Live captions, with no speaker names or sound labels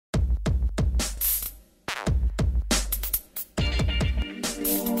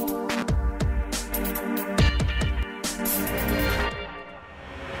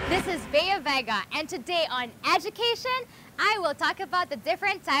Vega, and today on EDGEucation, I will talk about the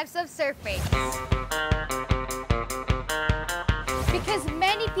different types of surf breaks. Because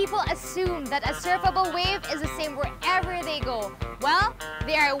many people assume that a surfable wave is the same wherever they go. Well,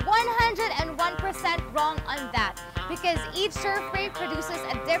 they are 101% wrong on that, because each surf break produces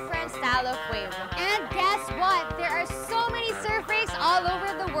a different style of wave. And guess what? There are so many surf breaks all over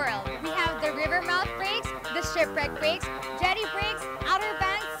the world. We have the river mouth breaks, the shipwreck breaks, jetty breaks, outer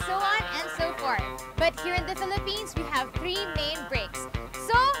banks, so on and so forth. But here in the Philippines, we have three main breaks.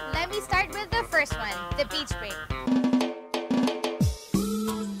 So let me start with the first one, the beach break.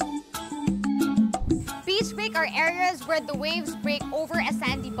 Beach break are areas where the waves break over a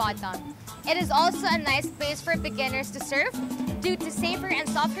sandy bottom. It is also a nice place for beginners to surf due to safer and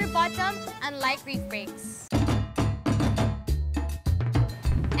softer bottom, unlike reef breaks.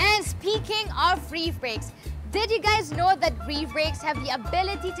 And speaking of reef breaks, did you guys know that reef breaks have the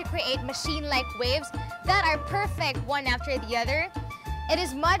ability to create machine-like waves that are perfect one after the other? It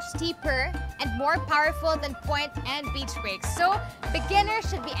is much steeper and more powerful than point and beach breaks. So beginners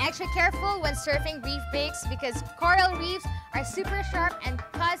should be extra careful when surfing reef breaks because coral reefs are super sharp and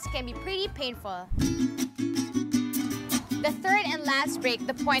cuts can be pretty painful. The third and last break,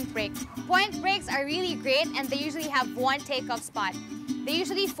 the point break. Point breaks are really great and they usually have one takeoff spot. They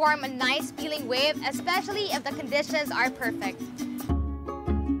usually form a nice feeling wave, especially if the conditions are perfect.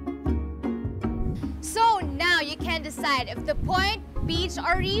 So now you can decide if the point, beach,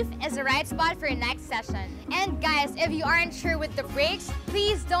 or reef is the right spot for your next session. And guys, if you aren't sure with the breaks,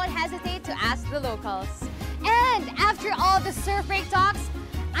 please don't hesitate to ask the locals. And after all the surf break talks,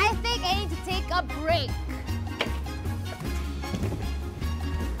 I think I need to take a break.